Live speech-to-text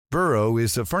Burrow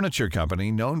is a furniture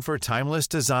company known for timeless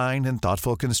design and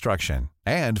thoughtful construction,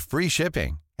 and free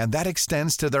shipping, and that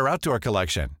extends to their outdoor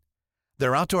collection.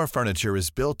 Their outdoor furniture is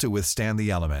built to withstand the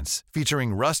elements,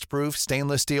 featuring rust-proof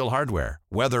stainless steel hardware,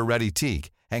 weather-ready teak,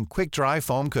 and quick-dry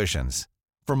foam cushions.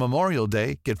 For Memorial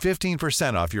Day, get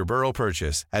 15% off your Burrow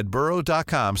purchase at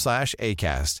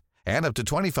burrow.com/ACAST and up to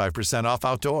 25% off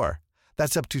outdoor.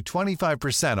 That's up to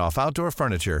 25% off outdoor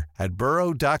furniture at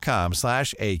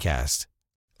burrow.com/ACAST.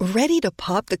 Ready to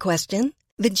pop the question?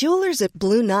 The jewelers at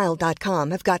BlueNile.com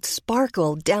have got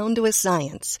sparkle down to a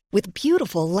science with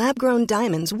beautiful lab-grown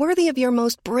diamonds worthy of your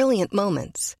most brilliant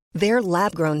moments. Their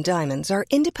lab-grown diamonds are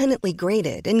independently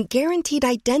graded and guaranteed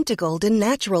identical to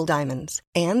natural diamonds,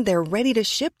 and they're ready to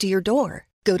ship to your door.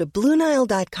 Go to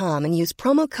BlueNile.com and use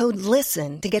promo code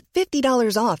LISTEN to get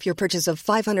 $50 off your purchase of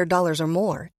 $500 or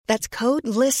more. That's code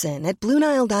LISTEN at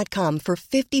BlueNile.com for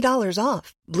 $50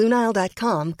 off.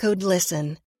 BlueNile.com, code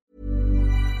LISTEN.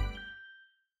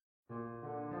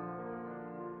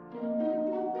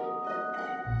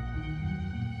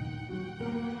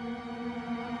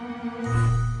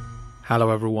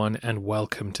 Hello everyone and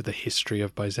welcome to the History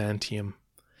of Byzantium,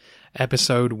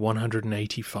 episode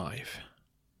 185,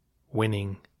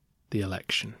 Winning the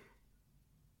Election.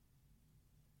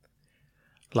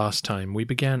 Last time we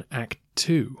began Act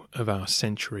 2 of our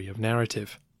century of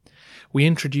narrative. We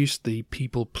introduced the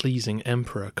people-pleasing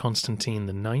Emperor Constantine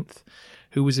IX,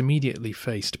 who was immediately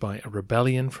faced by a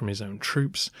rebellion from his own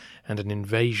troops and an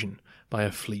invasion by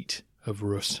a fleet of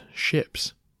Rus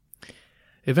ships.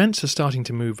 Events are starting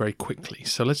to move very quickly,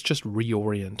 so let's just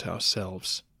reorient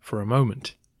ourselves for a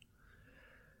moment.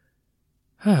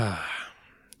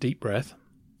 Deep breath.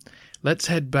 Let's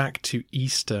head back to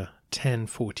Easter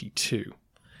 1042.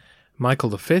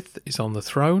 Michael V is on the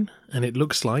throne, and it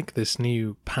looks like this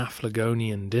new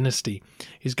Paphlagonian dynasty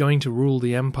is going to rule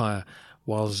the empire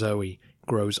while Zoe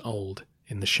grows old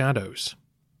in the shadows.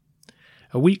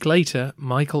 A week later,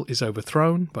 Michael is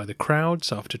overthrown by the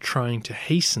crowds after trying to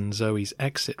hasten Zoe's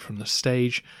exit from the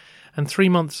stage, and 3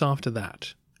 months after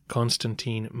that,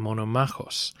 Constantine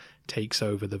Monomachos takes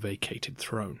over the vacated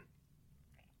throne.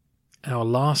 Our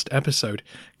last episode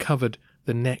covered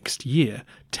the next year,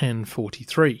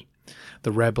 1043.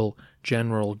 The rebel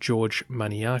General George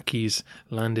Maniakes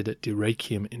landed at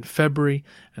Dyrrhachium in February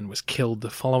and was killed the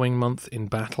following month in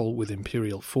battle with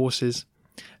imperial forces.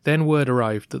 Then word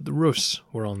arrived that the Rus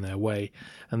were on their way,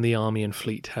 and the army and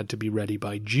fleet had to be ready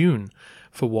by June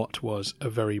for what was a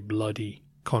very bloody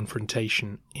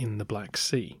confrontation in the Black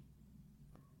Sea.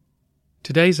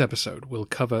 Today's episode will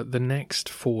cover the next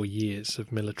 4 years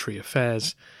of military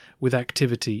affairs, with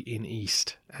activity in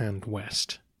East and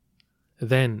West.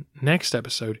 Then, next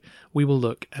episode, we will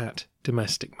look at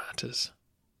domestic matters.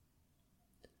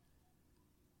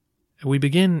 We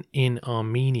begin in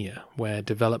Armenia, where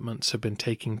developments have been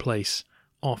taking place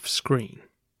off-screen.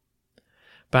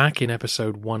 Back in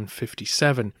episode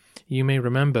 157, you may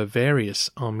remember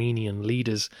various Armenian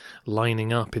leaders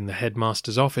lining up in the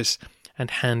headmaster's office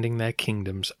and handing their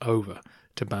kingdoms over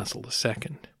to Basil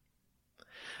II.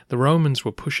 The Romans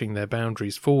were pushing their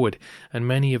boundaries forward, and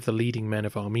many of the leading men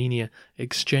of Armenia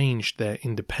exchanged their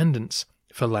independence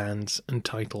for lands and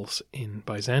titles in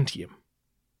Byzantium.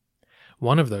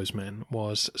 One of those men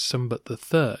was Sumbat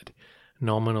III,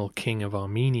 nominal king of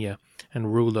Armenia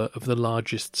and ruler of the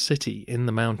largest city in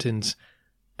the mountains,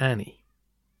 Ani.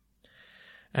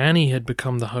 Ani had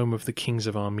become the home of the kings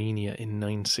of Armenia in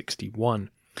 961,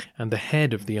 and the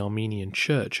head of the Armenian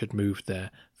church had moved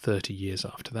there 30 years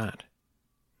after that.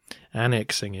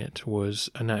 Annexing it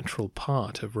was a natural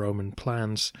part of Roman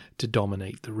plans to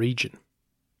dominate the region.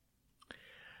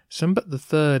 Sumbat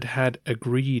III had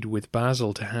agreed with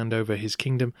Basil to hand over his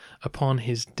kingdom upon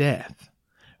his death,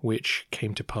 which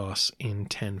came to pass in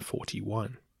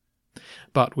 1041.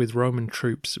 But with Roman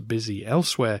troops busy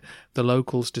elsewhere, the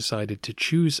locals decided to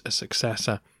choose a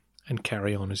successor and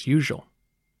carry on as usual.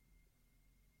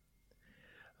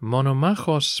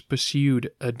 Monomachos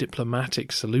pursued a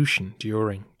diplomatic solution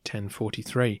during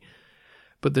 1043,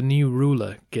 but the new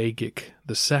ruler, Gagik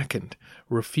II,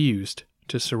 refused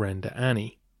to surrender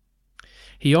Ani.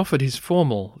 He offered his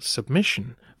formal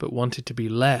submission, but wanted to be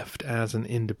left as an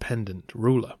independent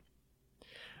ruler.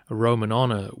 A Roman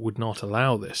honour would not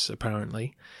allow this,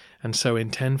 apparently, and so in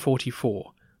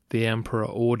 1044 the emperor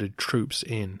ordered troops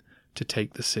in to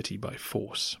take the city by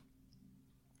force.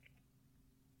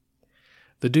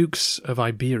 The dukes of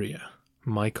Iberia,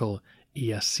 Michael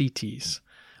Iacetes,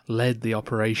 led the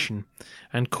operation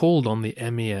and called on the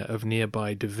emir of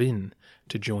nearby Devin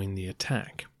to join the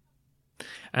attack.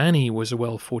 Ani was a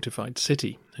well-fortified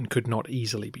city and could not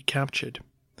easily be captured.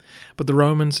 But the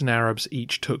Romans and Arabs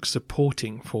each took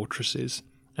supporting fortresses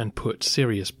and put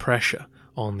serious pressure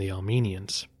on the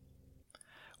Armenians.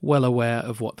 Well aware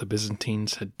of what the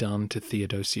Byzantines had done to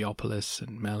Theodosiopolis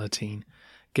and Melitene,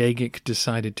 Gegic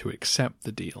decided to accept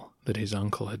the deal that his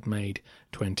uncle had made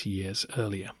 20 years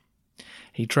earlier.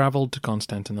 He travelled to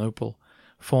Constantinople,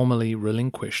 formally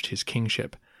relinquished his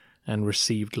kingship, and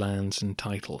received lands and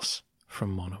titles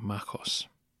from Monomachos.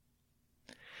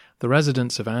 The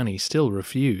residents of Ani still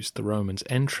refused the Romans'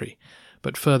 entry,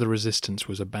 but further resistance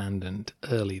was abandoned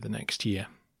early the next year.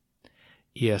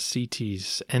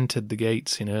 Iacetes entered the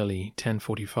gates in early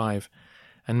 1045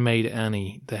 and made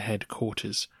Ani the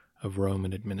headquarters of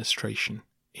Roman administration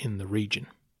in the region.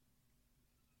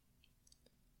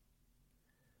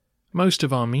 Most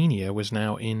of Armenia was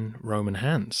now in Roman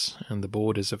hands, and the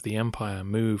borders of the empire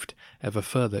moved ever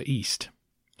further east.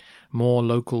 More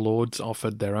local lords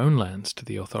offered their own lands to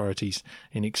the authorities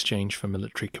in exchange for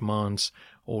military commands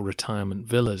or retirement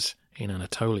villas in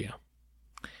Anatolia.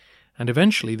 And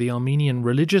eventually the Armenian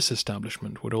religious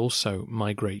establishment would also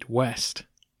migrate west.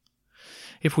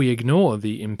 If we ignore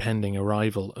the impending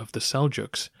arrival of the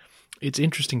Seljuks, it's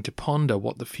interesting to ponder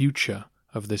what the future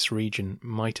of this region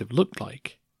might have looked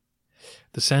like.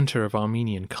 The center of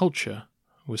Armenian culture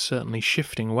was certainly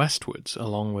shifting westwards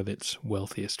along with its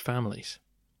wealthiest families.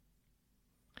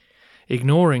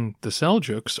 Ignoring the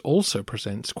Seljuks also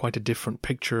presents quite a different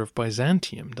picture of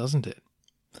Byzantium, doesn't it?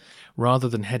 Rather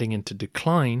than heading into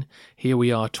decline, here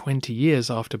we are 20 years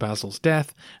after Basil's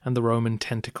death, and the Roman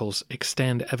tentacles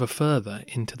extend ever further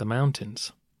into the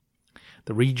mountains.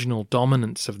 The regional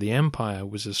dominance of the empire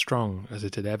was as strong as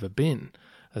it had ever been,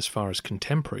 as far as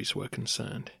contemporaries were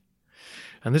concerned.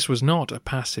 And this was not a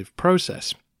passive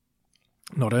process.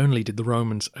 Not only did the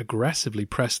Romans aggressively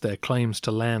press their claims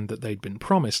to land that they'd been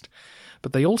promised,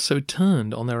 but they also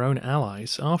turned on their own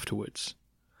allies afterwards.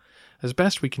 As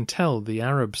best we can tell, the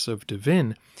Arabs of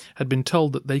Devin had been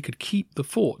told that they could keep the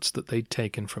forts that they'd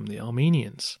taken from the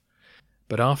Armenians.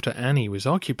 But after Ani was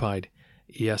occupied,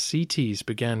 Iacetes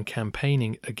began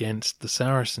campaigning against the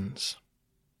Saracens.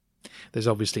 There's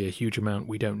obviously a huge amount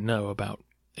we don't know about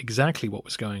exactly what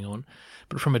was going on,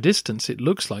 but from a distance it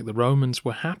looks like the Romans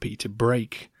were happy to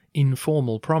break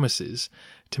informal promises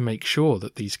to make sure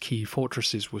that these key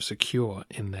fortresses were secure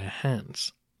in their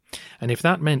hands. And if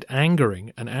that meant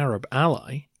angering an Arab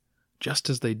ally, just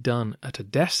as they'd done at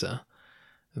Edessa,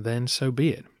 then so be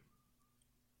it.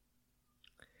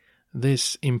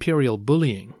 This imperial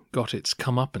bullying got its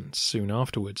comeuppance soon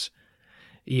afterwards.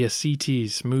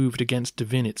 Iacetes moved against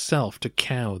Devin itself to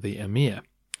cow the emir,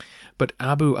 but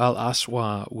Abu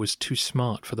al-Aswa was too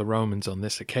smart for the Romans on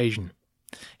this occasion.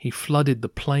 He flooded the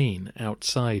plain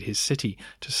outside his city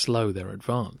to slow their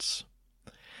advance.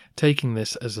 Taking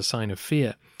this as a sign of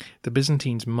fear, the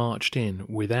Byzantines marched in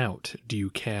without due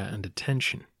care and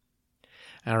attention.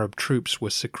 Arab troops were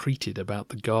secreted about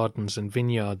the gardens and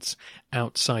vineyards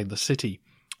outside the city,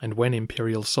 and when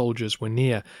imperial soldiers were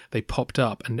near, they popped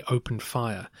up and opened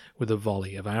fire with a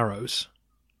volley of arrows.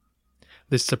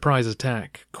 This surprise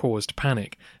attack caused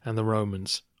panic, and the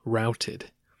Romans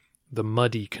routed. The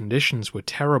muddy conditions were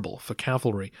terrible for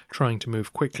cavalry trying to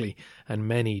move quickly, and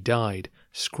many died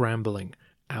scrambling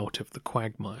out of the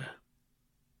quagmire.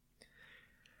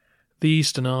 The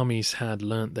eastern armies had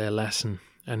learnt their lesson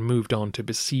and moved on to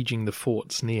besieging the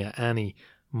forts near Ani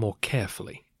more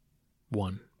carefully,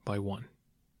 one by one.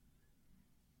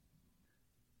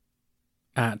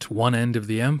 At one end of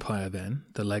the empire, then,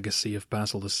 the legacy of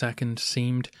Basil II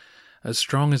seemed as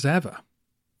strong as ever.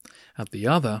 At the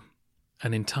other,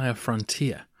 an entire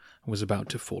frontier was about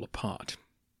to fall apart.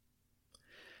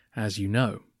 As you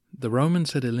know, the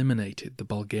Romans had eliminated the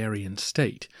Bulgarian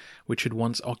state, which had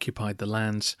once occupied the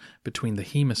lands between the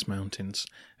Haemus Mountains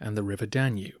and the river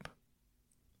Danube.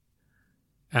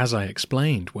 As I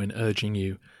explained when urging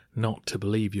you not to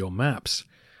believe your maps,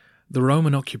 the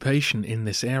Roman occupation in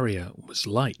this area was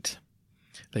light.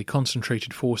 They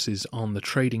concentrated forces on the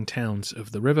trading towns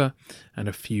of the river and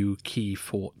a few key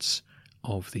forts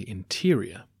of the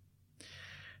interior.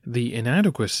 The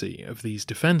inadequacy of these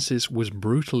defences was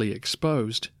brutally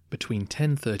exposed between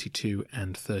 1032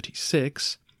 and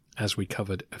 36, as we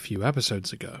covered a few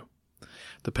episodes ago.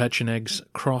 The Pechenegs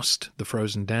crossed the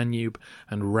frozen Danube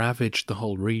and ravaged the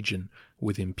whole region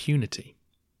with impunity.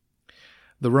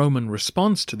 The Roman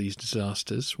response to these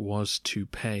disasters was to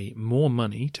pay more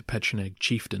money to Pecheneg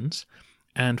chieftains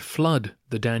and flood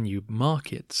the Danube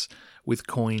markets with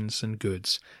coins and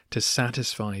goods to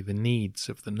satisfy the needs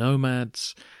of the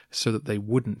nomads so that they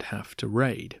wouldn't have to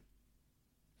raid.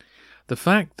 The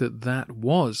fact that that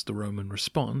was the Roman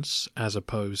response, as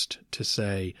opposed to,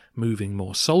 say, moving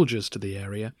more soldiers to the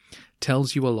area,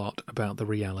 tells you a lot about the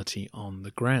reality on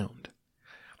the ground.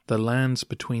 The lands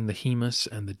between the Haemus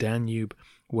and the Danube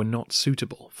were not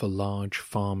suitable for large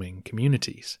farming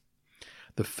communities.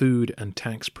 The food and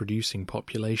tax-producing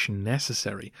population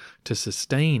necessary to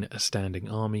sustain a standing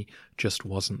army just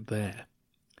wasn't there.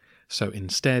 So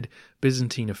instead,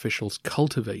 Byzantine officials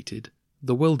cultivated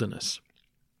the wilderness.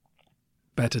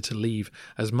 Better to leave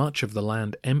as much of the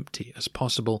land empty as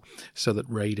possible so that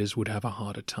raiders would have a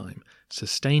harder time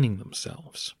sustaining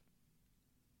themselves.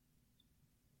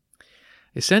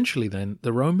 Essentially, then,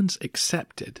 the Romans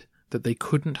accepted that they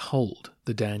couldn't hold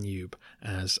the Danube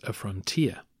as a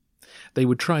frontier. They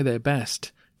would try their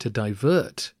best to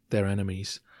divert their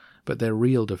enemies, but their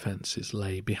real defences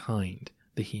lay behind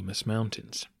the Haemus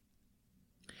Mountains.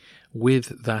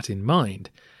 With that in mind,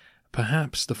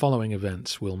 perhaps the following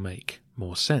events will make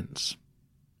more sense.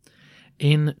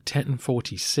 In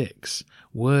 1046,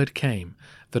 word came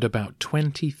that about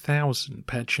 20,000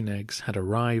 Pechenegs had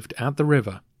arrived at the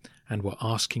river and were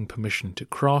asking permission to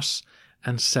cross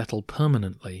and settle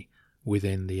permanently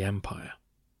within the empire.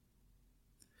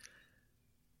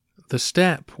 The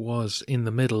steppe was in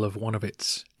the middle of one of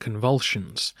its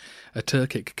convulsions, a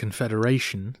Turkic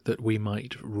confederation that we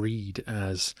might read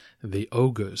as the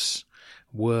Oghuz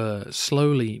were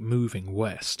slowly moving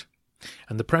west,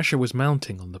 and the pressure was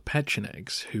mounting on the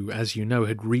Pechenegs, who, as you know,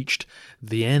 had reached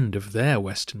the end of their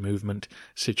western movement,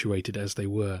 situated as they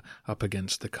were up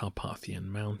against the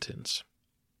Carpathian Mountains.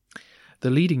 The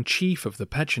leading chief of the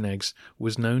Pechenegs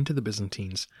was known to the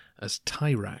Byzantines as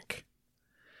Tairak.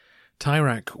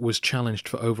 Tairak was challenged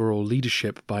for overall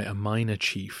leadership by a minor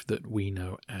chief that we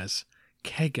know as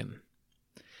Kegan.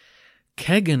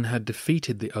 Kegan had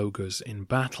defeated the Oghuz in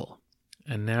battle,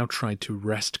 and now tried to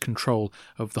wrest control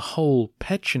of the whole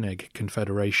Pecheneg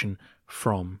confederation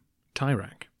from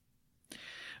Tairak.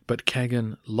 But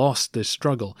Kegan lost this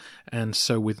struggle, and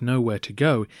so with nowhere to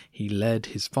go, he led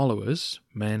his followers,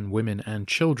 men, women, and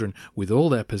children, with all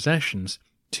their possessions,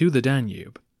 to the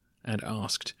Danube, and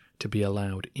asked to be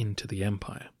allowed into the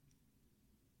empire.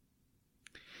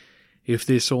 If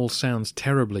this all sounds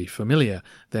terribly familiar,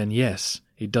 then yes,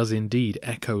 it does indeed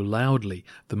echo loudly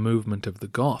the movement of the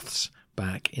Goths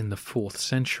back in the 4th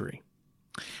century.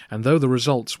 And though the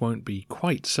results won't be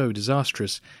quite so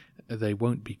disastrous, they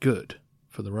won't be good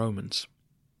for the Romans.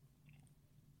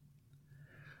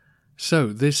 So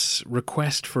this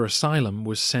request for asylum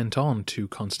was sent on to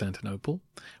Constantinople,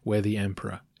 where the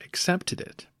emperor accepted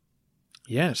it.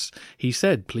 Yes, he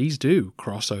said, please do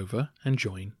cross over and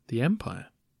join the empire.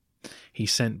 He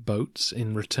sent boats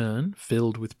in return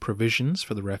filled with provisions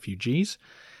for the refugees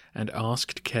and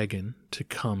asked Kegan to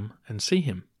come and see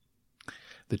him.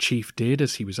 The chief did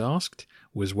as he was asked,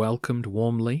 was welcomed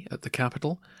warmly at the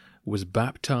capital, was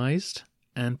baptized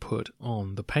and put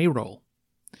on the payroll.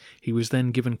 He was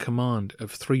then given command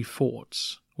of 3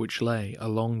 forts which lay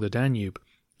along the Danube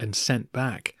and sent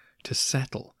back to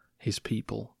settle his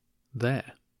people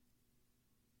there.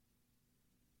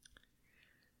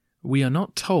 We are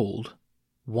not told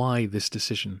why this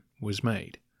decision was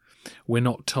made. We're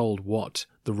not told what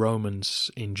the Romans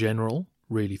in general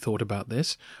really thought about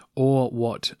this, or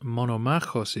what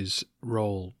Monomachos'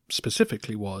 role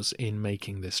specifically was in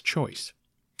making this choice.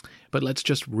 But let's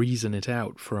just reason it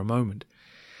out for a moment.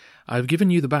 I've given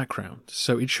you the background,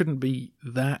 so it shouldn't be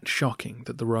that shocking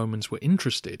that the Romans were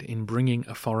interested in bringing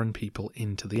a foreign people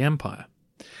into the empire.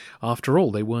 After all,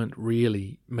 they weren't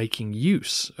really making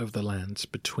use of the lands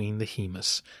between the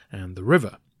Haemus and the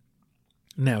river.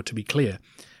 Now, to be clear,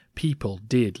 people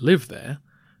did live there,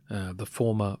 the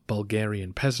former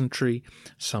Bulgarian peasantry,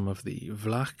 some of the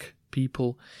Vlach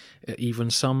people,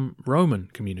 even some Roman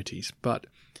communities, but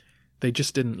they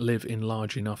just didn't live in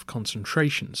large enough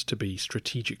concentrations to be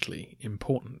strategically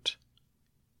important.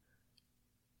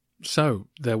 So,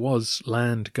 there was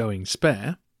land going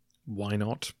spare. Why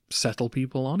not settle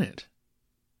people on it?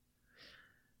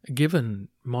 Given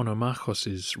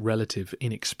Monomachos' relative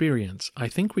inexperience, I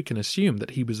think we can assume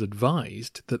that he was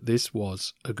advised that this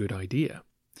was a good idea.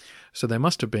 So there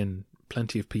must have been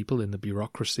plenty of people in the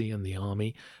bureaucracy and the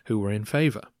army who were in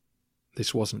favour.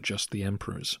 This wasn't just the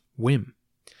emperor's whim.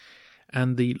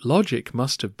 And the logic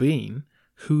must have been,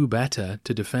 who better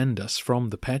to defend us from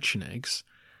the Pechenegs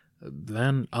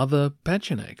than other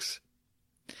Pechenegs?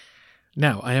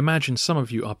 Now, I imagine some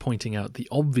of you are pointing out the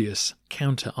obvious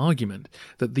counter-argument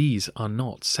that these are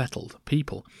not settled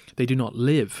people. They do not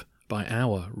live by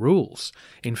our rules.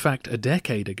 In fact, a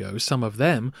decade ago, some of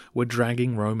them were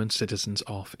dragging Roman citizens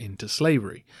off into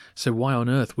slavery. So why on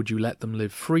earth would you let them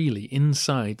live freely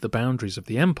inside the boundaries of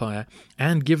the empire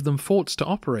and give them forts to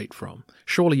operate from?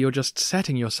 Surely you're just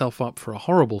setting yourself up for a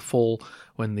horrible fall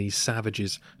when these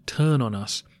savages turn on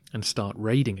us and start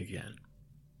raiding again.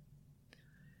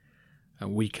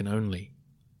 And we can only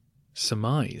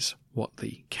surmise what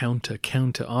the counter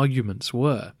arguments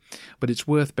were, but it's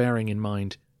worth bearing in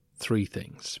mind 3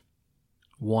 things.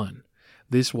 1.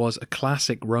 This was a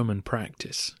classic Roman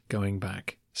practice going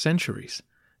back centuries.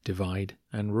 Divide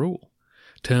and rule.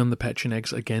 Turn the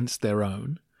Pechenegs against their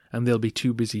own, and they'll be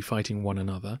too busy fighting one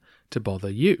another to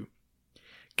bother you.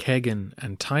 Kegan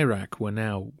and Tyrak were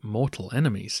now mortal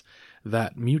enemies.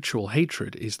 That mutual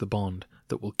hatred is the bond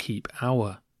that will keep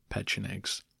our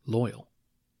Pechenegs loyal.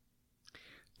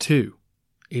 2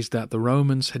 is that the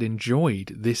Romans had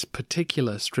enjoyed this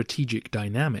particular strategic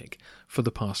dynamic for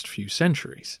the past few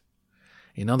centuries.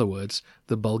 In other words,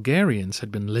 the Bulgarians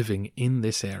had been living in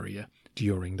this area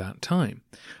during that time,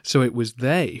 so it was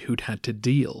they who'd had to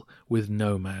deal with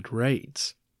nomad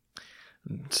raids.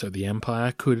 So the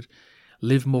empire could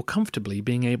live more comfortably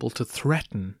being able to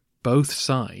threaten both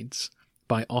sides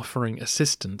by offering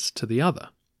assistance to the other.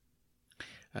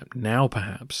 Now,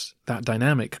 perhaps, that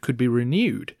dynamic could be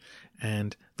renewed,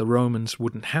 and the Romans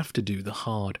wouldn't have to do the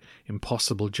hard,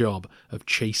 impossible job of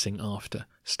chasing after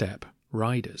steppe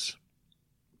riders.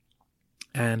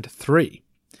 And 3.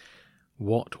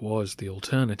 What was the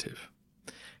alternative?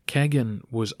 Kegan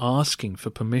was asking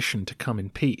for permission to come in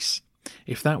peace.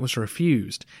 If that was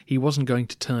refused, he wasn't going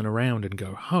to turn around and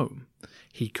go home.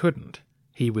 He couldn't.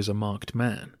 He was a marked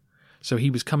man. So he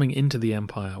was coming into the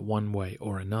empire one way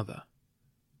or another.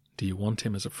 Do you want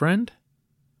him as a friend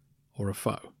or a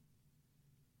foe?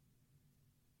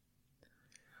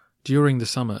 During the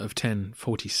summer of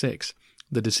 1046,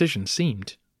 the decision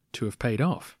seemed to have paid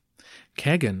off.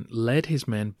 Kegan led his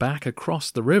men back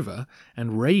across the river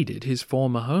and raided his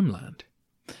former homeland.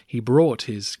 He brought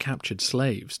his captured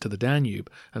slaves to the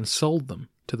Danube and sold them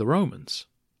to the Romans.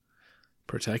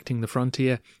 Protecting the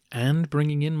frontier and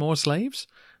bringing in more slaves?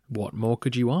 What more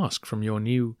could you ask from your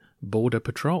new border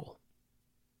patrol?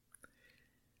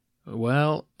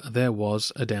 Well, there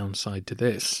was a downside to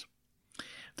this.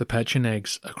 The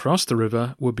Pechenegs across the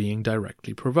river were being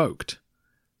directly provoked.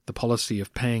 The policy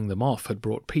of paying them off had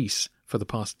brought peace for the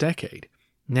past decade.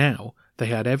 Now they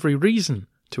had every reason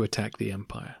to attack the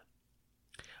empire.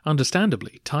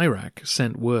 Understandably, Tyrak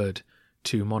sent word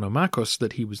to Monomachos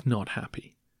that he was not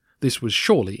happy. This was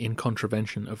surely in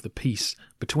contravention of the peace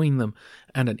between them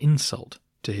and an insult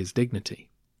to his dignity.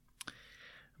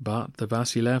 But the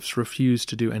Vasilevs refused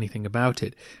to do anything about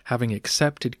it. Having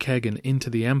accepted Kegan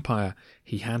into the empire,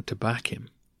 he had to back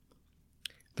him.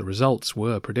 The results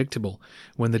were predictable.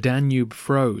 When the Danube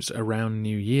froze around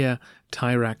New Year,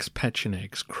 Tyrak's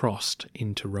Pechenegs crossed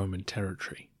into Roman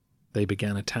territory. They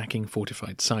began attacking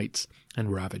fortified sites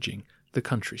and ravaging the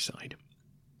countryside.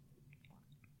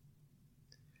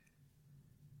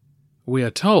 We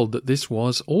are told that this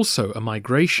was also a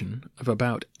migration of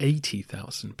about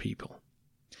 80,000 people.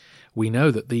 We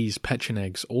know that these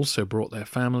Pechenegs also brought their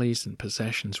families and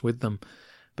possessions with them,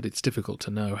 but it's difficult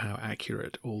to know how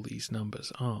accurate all these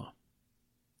numbers are.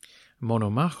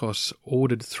 Monomachos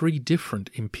ordered 3 different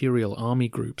imperial army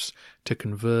groups to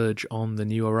converge on the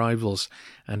new arrivals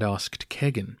and asked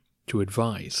Kegan to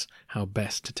advise how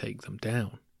best to take them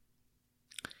down.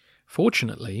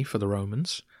 Fortunately for the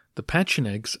Romans, the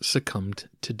Pechenegs succumbed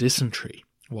to dysentery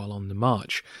while on the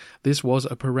march. This was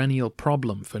a perennial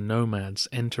problem for nomads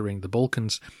entering the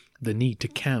Balkans, the need to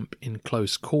camp in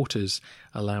close quarters,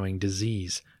 allowing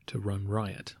disease to run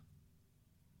riot.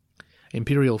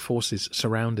 Imperial forces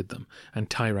surrounded them, and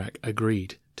Tyrak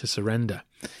agreed to surrender.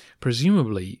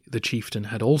 Presumably, the chieftain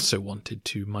had also wanted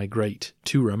to migrate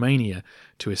to Romania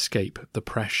to escape the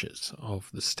pressures of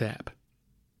the steppe.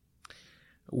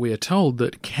 We are told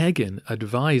that Kegan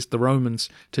advised the Romans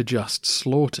to just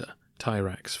slaughter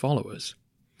Tyrak's followers.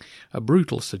 A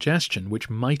brutal suggestion which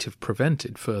might have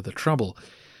prevented further trouble,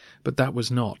 but that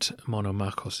was not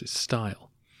Monomachos'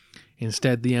 style.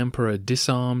 Instead, the emperor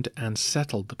disarmed and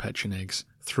settled the Pechenegs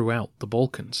throughout the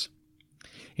Balkans.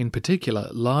 In particular,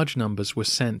 large numbers were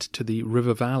sent to the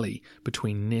river valley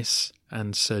between Nis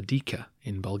and Serdica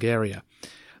in Bulgaria.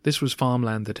 This was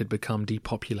farmland that had become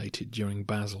depopulated during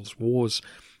Basil's wars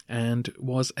and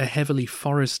was a heavily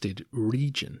forested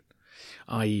region,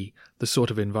 i.e., the sort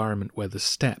of environment where the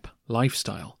steppe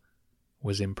lifestyle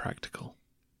was impractical.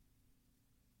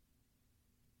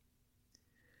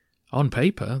 On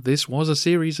paper, this was a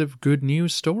series of good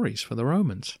news stories for the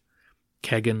Romans.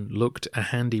 Kegan looked a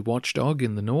handy watchdog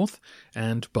in the north,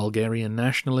 and Bulgarian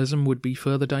nationalism would be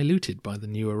further diluted by the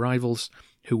new arrivals,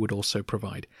 who would also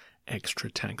provide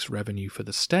extra tax revenue for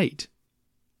the state.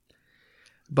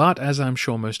 But as I'm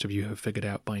sure most of you have figured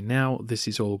out by now, this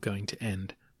is all going to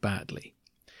end badly.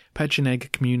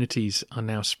 Pecheneg communities are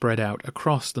now spread out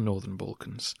across the Northern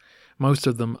Balkans, most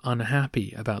of them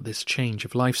unhappy about this change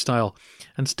of lifestyle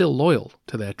and still loyal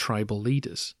to their tribal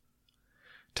leaders.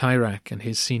 Tyrak and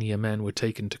his senior men were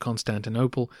taken to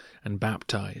Constantinople and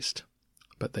baptized,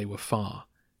 but they were far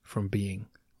from being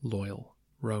loyal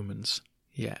Romans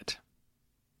yet.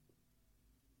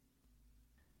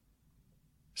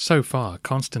 So far,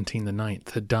 Constantine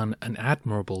IX had done an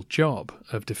admirable job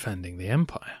of defending the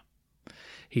empire.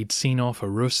 He'd seen off a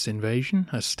Rus invasion,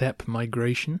 a steppe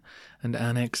migration, and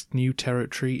annexed new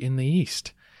territory in the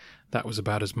east. That was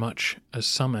about as much as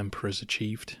some emperors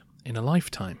achieved in a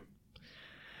lifetime.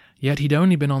 Yet he'd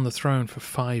only been on the throne for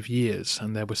 5 years,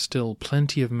 and there were still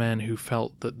plenty of men who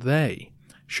felt that they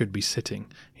should be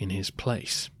sitting in his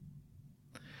place.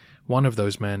 One of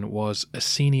those men was a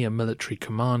senior military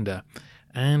commander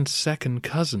and second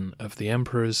cousin of the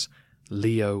emperors,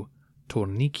 Leo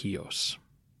Tournikios.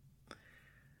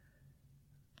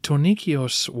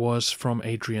 Tournikios was from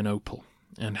Adrianople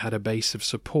and had a base of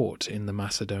support in the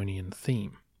Macedonian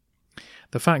theme.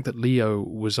 The fact that Leo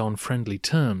was on friendly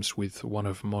terms with one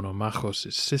of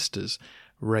Monomachos' sisters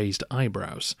raised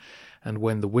eyebrows, and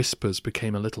when the whispers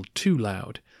became a little too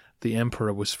loud, the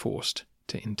emperor was forced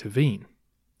to intervene.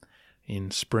 In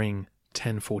spring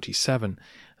 1047,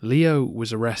 Leo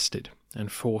was arrested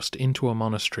and forced into a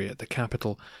monastery at the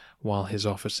capital while his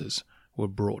officers were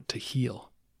brought to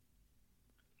heel.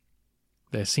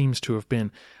 There seems to have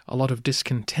been a lot of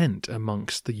discontent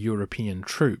amongst the European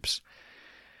troops.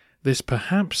 This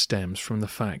perhaps stems from the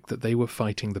fact that they were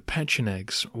fighting the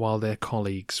Pechenegs while their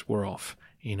colleagues were off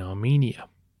in Armenia.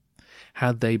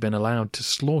 Had they been allowed to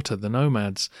slaughter the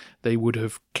nomads, they would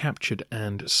have captured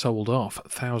and sold off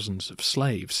thousands of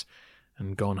slaves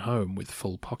and gone home with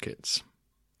full pockets.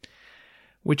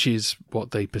 Which is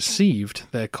what they perceived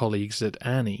their colleagues at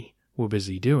Ani were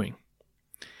busy doing.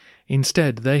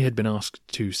 Instead, they had been asked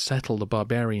to settle the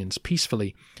barbarians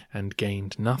peacefully and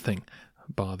gained nothing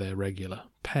bar their regular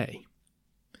pay.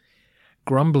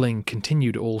 Grumbling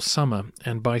continued all summer,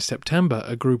 and by September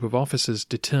a group of officers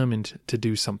determined to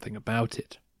do something about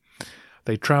it.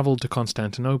 They travelled to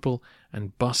Constantinople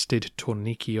and busted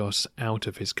Tournikios out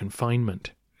of his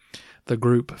confinement. The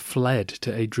group fled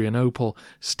to Adrianople,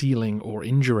 stealing or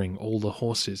injuring all the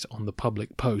horses on the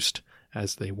public post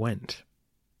as they went.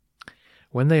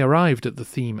 When they arrived at the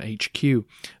theme HQ,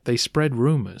 they spread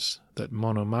rumours that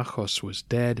Monomachos was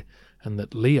dead and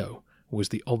that Leo was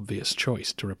the obvious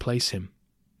choice to replace him.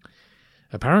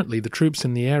 Apparently, the troops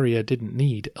in the area didn't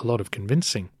need a lot of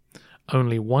convincing.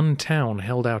 Only one town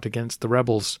held out against the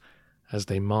rebels as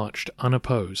they marched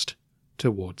unopposed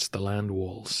towards the land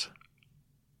walls.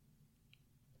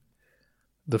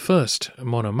 The first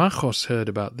Monomachos heard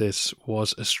about this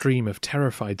was a stream of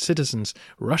terrified citizens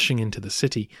rushing into the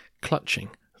city, clutching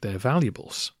their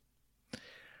valuables.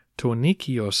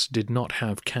 Tournikios did not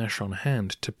have cash on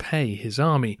hand to pay his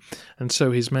army, and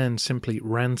so his men simply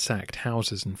ransacked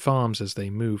houses and farms as they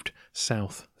moved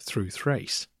south through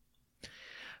Thrace.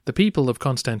 The people of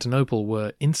Constantinople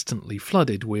were instantly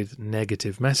flooded with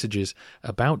negative messages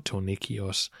about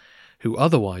Tournikios, who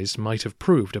otherwise might have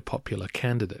proved a popular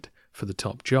candidate for the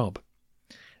top job.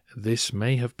 This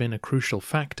may have been a crucial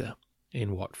factor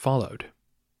in what followed.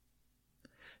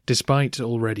 Despite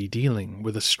already dealing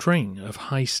with a string of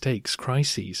high-stakes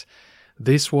crises,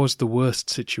 this was the worst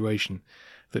situation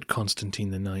that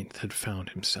Constantine IX had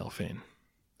found himself in.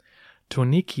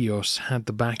 Tournikios had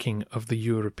the backing of the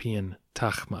European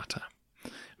Tachmata,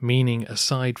 meaning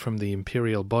aside from the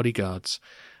imperial bodyguards,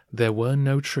 there were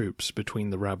no troops between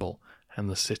the rebel and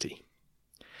the city.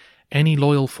 Any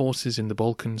loyal forces in the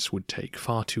Balkans would take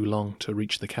far too long to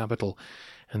reach the capital,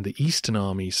 and the eastern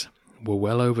armies were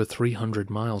well over 300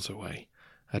 miles away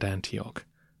at Antioch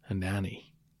and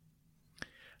Ani.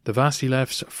 The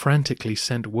Vasilevs frantically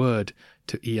sent word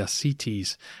to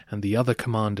Iacites and the other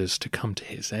commanders to come to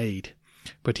his aid,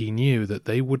 but he knew that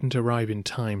they wouldn't arrive in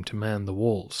time to man the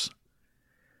walls.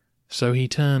 So he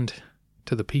turned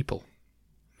to the people.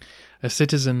 A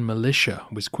citizen militia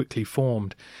was quickly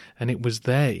formed, and it was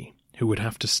they who would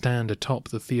have to stand atop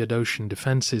the Theodosian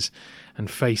defences and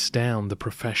face down the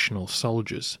professional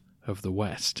soldiers of the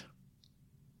West.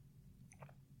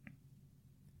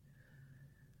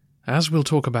 As we'll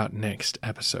talk about next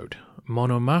episode,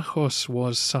 Monomachos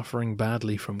was suffering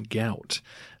badly from gout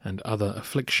and other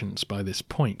afflictions by this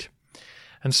point,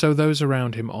 and so those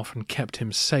around him often kept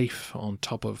him safe on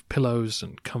top of pillows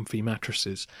and comfy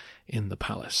mattresses in the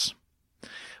palace.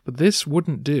 But this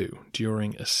wouldn't do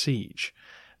during a siege.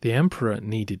 The emperor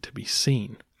needed to be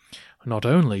seen, not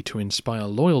only to inspire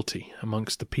loyalty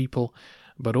amongst the people,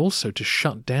 but also to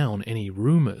shut down any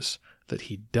rumours that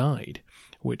he died,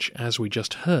 which, as we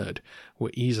just heard,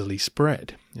 were easily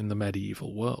spread in the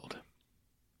medieval world.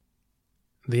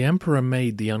 The emperor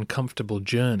made the uncomfortable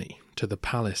journey to the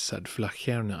palace at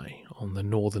Vlachernae on the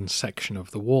northern section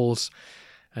of the walls,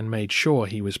 and made sure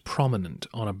he was prominent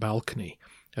on a balcony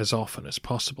as often as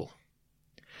possible.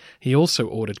 He also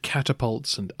ordered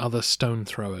catapults and other stone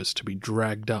throwers to be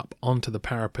dragged up onto the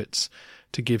parapets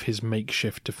to give his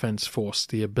makeshift defence force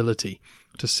the ability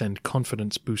to send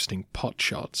confidence-boosting pot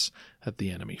shots at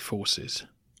the enemy forces.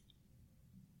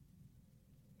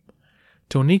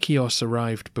 Tornikios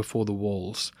arrived before the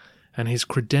walls, and his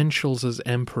credentials as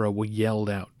emperor were yelled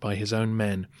out by his own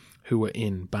men who were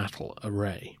in battle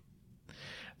array.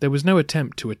 There was no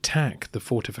attempt to attack the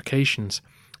fortifications.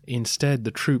 Instead,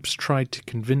 the troops tried to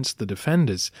convince the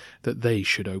defenders that they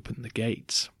should open the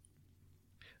gates.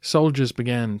 Soldiers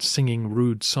began singing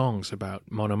rude songs about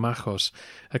Monomachos,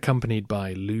 accompanied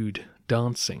by lewd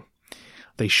dancing.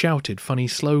 They shouted funny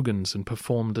slogans and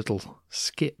performed little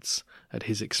skits at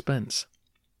his expense.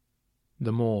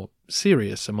 The more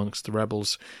serious amongst the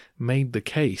rebels made the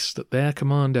case that their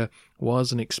commander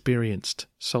was an experienced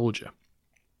soldier,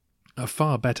 a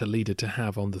far better leader to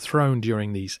have on the throne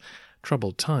during these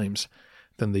troubled times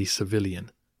than the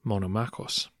civilian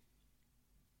Monomachos.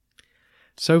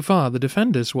 So far, the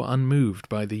defenders were unmoved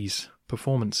by these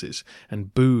performances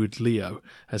and booed Leo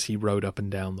as he rode up and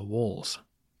down the walls.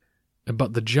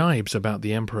 But the jibes about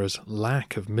the emperor's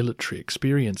lack of military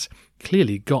experience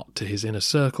clearly got to his inner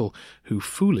circle, who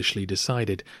foolishly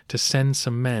decided to send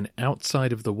some men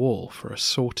outside of the wall for a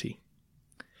sortie.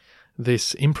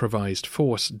 This improvised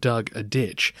force dug a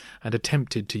ditch and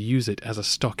attempted to use it as a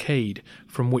stockade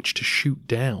from which to shoot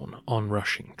down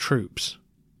onrushing troops.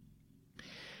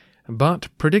 But,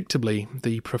 predictably,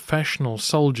 the professional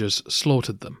soldiers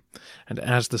slaughtered them, and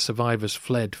as the survivors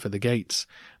fled for the gates,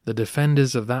 the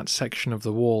defenders of that section of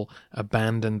the wall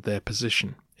abandoned their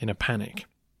position in a panic.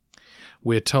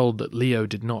 We're told that Leo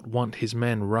did not want his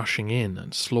men rushing in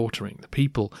and slaughtering the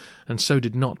people, and so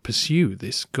did not pursue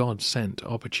this God-sent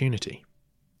opportunity.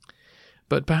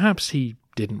 But perhaps he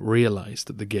didn't realize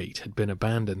that the gate had been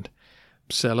abandoned.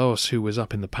 Psellos, who was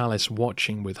up in the palace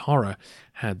watching with horror,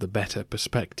 had the better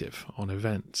perspective on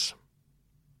events.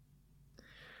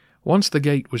 Once the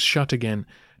gate was shut again,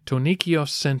 Tornikios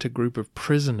sent a group of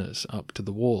prisoners up to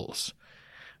the walls.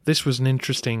 This was an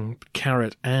interesting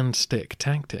carrot-and-stick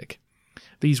tactic.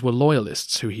 These were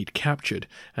loyalists who he'd captured,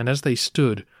 and as they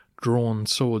stood, drawn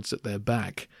swords at their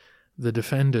back, the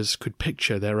defenders could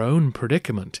picture their own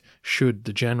predicament should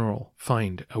the general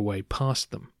find a way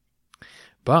past them.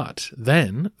 But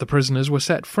then the prisoners were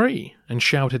set free and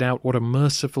shouted out what a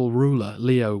merciful ruler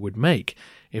Leo would make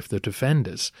if the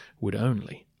defenders would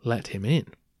only let him in.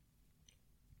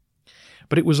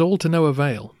 But it was all to no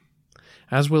avail.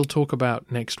 As we'll talk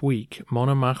about next week,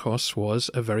 Monomachos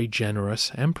was a very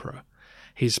generous emperor.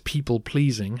 His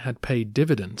people-pleasing had paid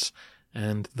dividends,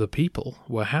 and the people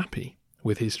were happy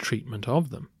with his treatment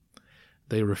of them.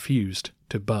 They refused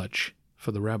to budge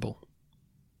for the rebel.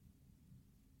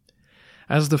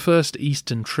 As the first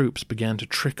eastern troops began to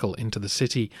trickle into the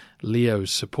city,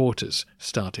 Leo's supporters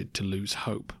started to lose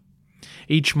hope.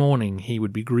 Each morning he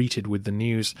would be greeted with the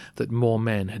news that more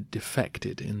men had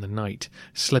defected in the night,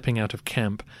 slipping out of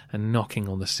camp and knocking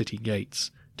on the city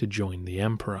gates to join the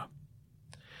emperor.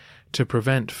 To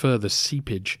prevent further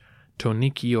seepage,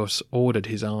 Tornikios ordered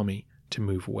his army to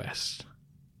move west.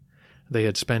 They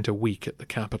had spent a week at the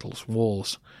capital's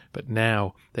walls, but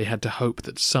now they had to hope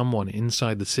that someone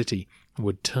inside the city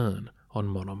would turn on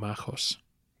Monomachos.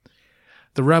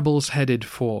 The rebels headed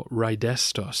for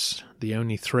Rhydestos, the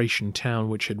only Thracian town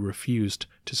which had refused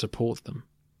to support them.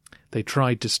 They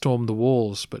tried to storm the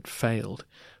walls, but failed,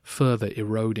 further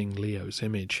eroding Leo's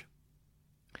image.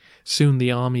 Soon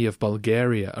the army of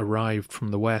Bulgaria arrived from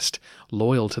the west,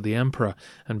 loyal to the emperor,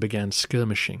 and began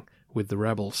skirmishing with the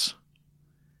rebels.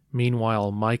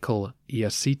 Meanwhile, Michael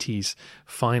Iacites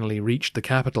finally reached the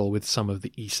capital with some of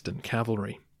the eastern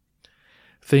cavalry.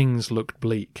 Things looked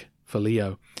bleak for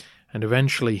Leo, and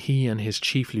eventually he and his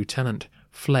chief lieutenant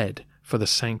fled for the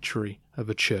sanctuary of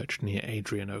a church near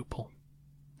Adrianople.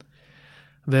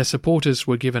 Their supporters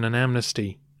were given an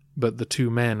amnesty, but the two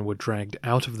men were dragged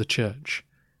out of the church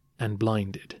and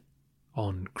blinded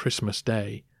on Christmas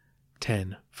Day,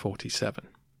 1047.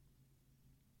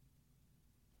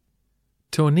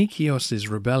 Tornikios'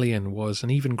 rebellion was an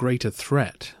even greater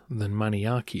threat than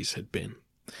Maniakes had been.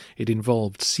 It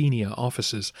involved senior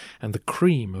officers and the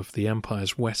cream of the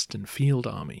empire's western field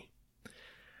army.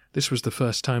 This was the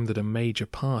first time that a major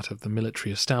part of the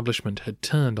military establishment had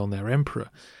turned on their emperor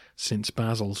since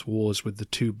Basil's wars with the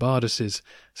two Bardases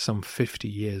some 50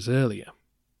 years earlier.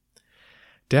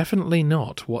 Definitely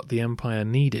not what the empire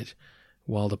needed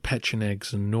while the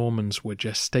Pechenegs and Normans were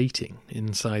gestating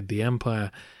inside the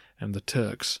empire and the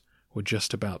Turks were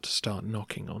just about to start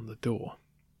knocking on the door.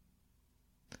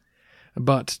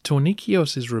 But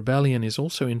Tornikios' rebellion is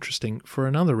also interesting for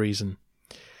another reason.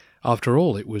 After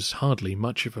all, it was hardly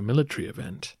much of a military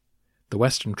event. The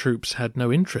Western troops had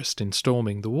no interest in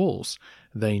storming the walls.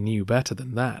 They knew better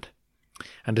than that.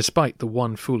 And despite the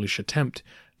one foolish attempt,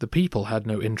 the people had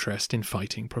no interest in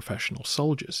fighting professional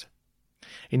soldiers.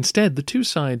 Instead, the two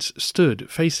sides stood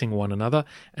facing one another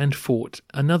and fought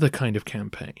another kind of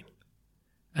campaign.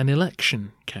 An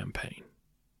election campaign.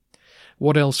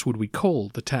 What else would we call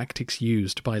the tactics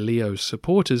used by Leo's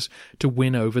supporters to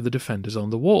win over the defenders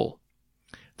on the wall?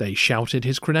 They shouted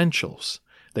his credentials.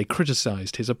 They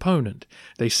criticized his opponent.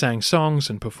 They sang songs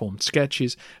and performed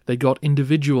sketches. They got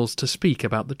individuals to speak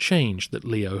about the change that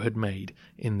Leo had made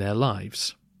in their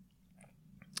lives.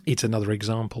 It's another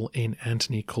example in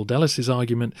Antony Kaldellis'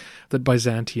 argument that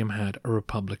Byzantium had a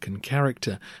republican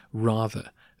character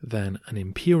rather than an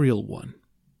imperial one.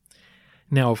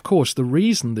 Now, of course, the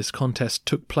reason this contest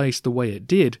took place the way it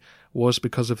did was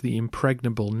because of the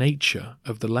impregnable nature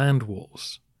of the land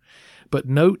walls. But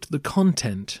note the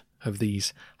content of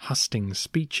these hustings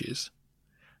speeches.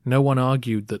 No one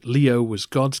argued that Leo was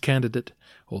God's candidate,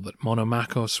 or that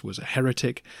Monomachos was a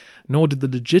heretic, nor did the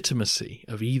legitimacy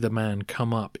of either man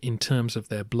come up in terms of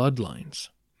their bloodlines.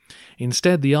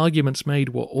 Instead, the arguments made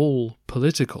were all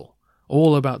political,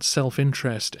 all about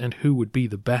self-interest and who would be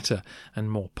the better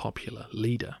and more popular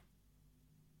leader.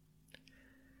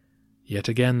 Yet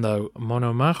again, though,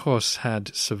 Monomachos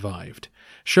had survived,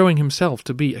 showing himself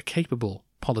to be a capable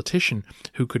politician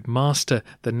who could master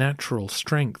the natural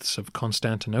strengths of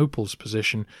Constantinople's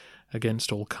position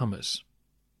against all comers.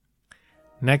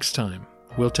 Next time,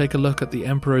 we'll take a look at the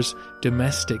emperor's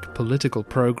domestic political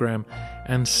program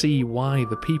and see why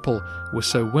the people were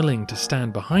so willing to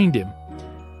stand behind him,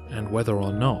 and whether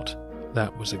or not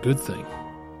that was a good thing.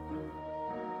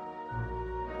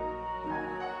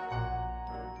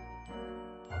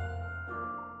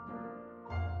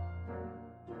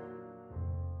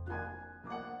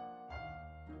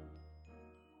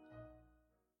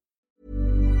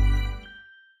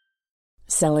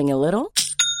 Selling a little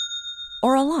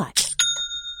or a lot?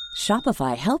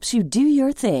 Shopify helps you do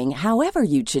your thing however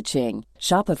you cha-ching.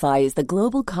 Shopify is the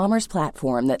global commerce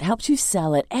platform that helps you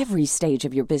sell at every stage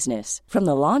of your business. From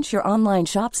the launch your online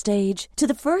shop stage to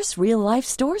the first real-life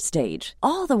store stage,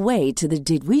 all the way to the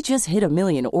did we just hit a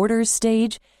million orders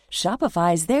stage.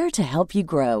 Shopify is there to help you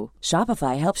grow.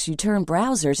 Shopify helps you turn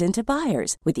browsers into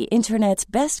buyers with the internet's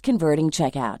best converting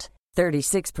checkout.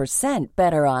 36%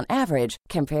 better on average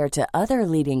compared to other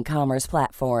leading commerce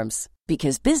platforms.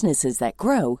 Because businesses that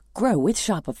grow, grow with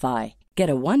Shopify. Get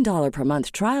a $1 per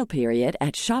month trial period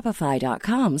at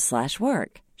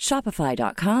shopify.com/work.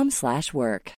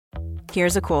 Shopify.com/work.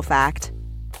 Here's a cool fact.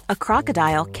 A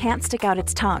crocodile can't stick out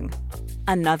its tongue.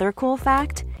 Another cool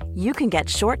fact, you can get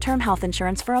short-term health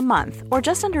insurance for a month or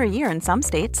just under a year in some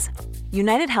states.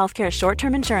 United Healthcare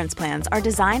short-term insurance plans are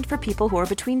designed for people who are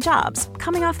between jobs,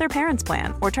 coming off their parents'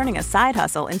 plan, or turning a side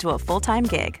hustle into a full-time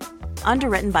gig.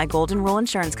 Underwritten by Golden Rule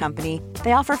Insurance Company,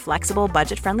 they offer flexible,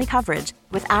 budget-friendly coverage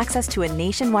with access to a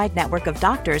nationwide network of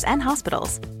doctors and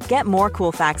hospitals. Get more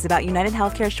cool facts about United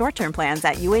Healthcare short-term plans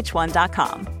at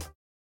uh1.com.